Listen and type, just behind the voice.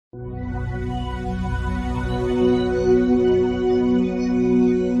The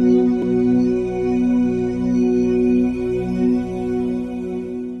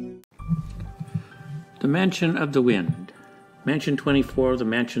Mansion of the Wind. Mansion 24, the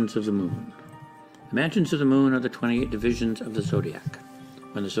Mansions of the Moon. The Mansions of the Moon are the 28 divisions of the zodiac.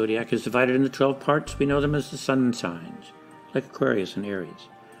 When the zodiac is divided into 12 parts, we know them as the sun signs, like Aquarius and Aries.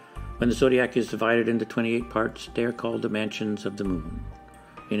 When the zodiac is divided into 28 parts, they are called the Mansions of the Moon.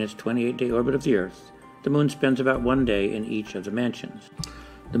 In its 28-day orbit of the Earth, the Moon spends about 1 day in each of the mansions.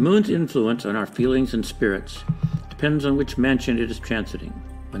 The Moon's influence on our feelings and spirits depends on which mansion it is transiting.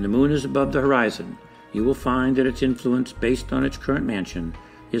 When the Moon is above the horizon, you will find that its influence based on its current mansion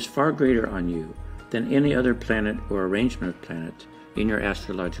is far greater on you than any other planet or arrangement of planets in your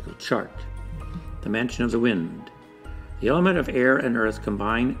astrological chart. The Mansion of the Wind. The element of air and earth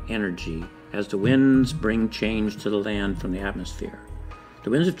combine energy as the winds bring change to the land from the atmosphere. The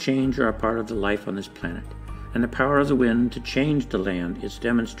winds of change are a part of the life on this planet, and the power of the wind to change the land is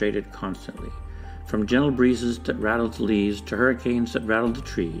demonstrated constantly. From gentle breezes that rattle the leaves to hurricanes that rattle the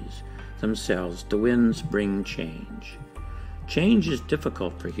trees themselves, the winds bring change. Change is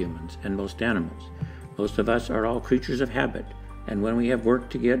difficult for humans and most animals. Most of us are all creatures of habit, and when we have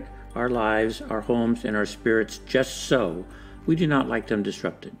worked to get our lives, our homes, and our spirits just so, we do not like them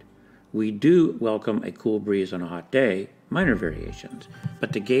disrupted. We do welcome a cool breeze on a hot day, minor variations,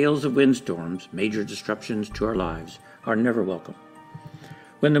 but the gales of windstorms, major disruptions to our lives, are never welcome.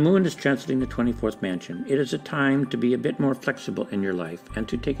 When the Moon is transiting the 24th mansion, it is a time to be a bit more flexible in your life and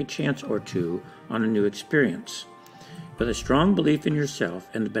to take a chance or two on a new experience. With a strong belief in yourself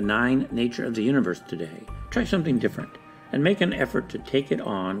and the benign nature of the universe today, try something different and make an effort to take it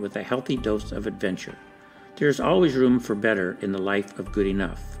on with a healthy dose of adventure. There is always room for better in the life of good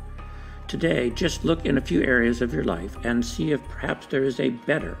enough. Today, just look in a few areas of your life and see if perhaps there is a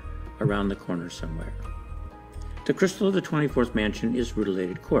better around the corner somewhere. The crystal of the 24th mansion is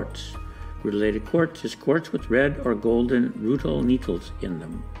rutilated quartz. Rutilated quartz is quartz with red or golden rutile needles in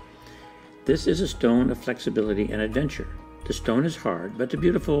them. This is a stone of flexibility and adventure. The stone is hard, but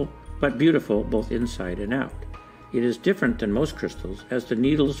beautiful both inside and out. It is different than most crystals, as the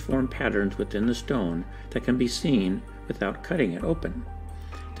needles form patterns within the stone that can be seen without cutting it open.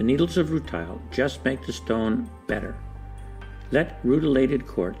 The needles of rutile just make the stone better. Let rutilated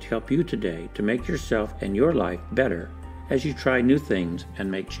quartz help you today to make yourself and your life better as you try new things and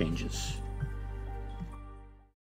make changes.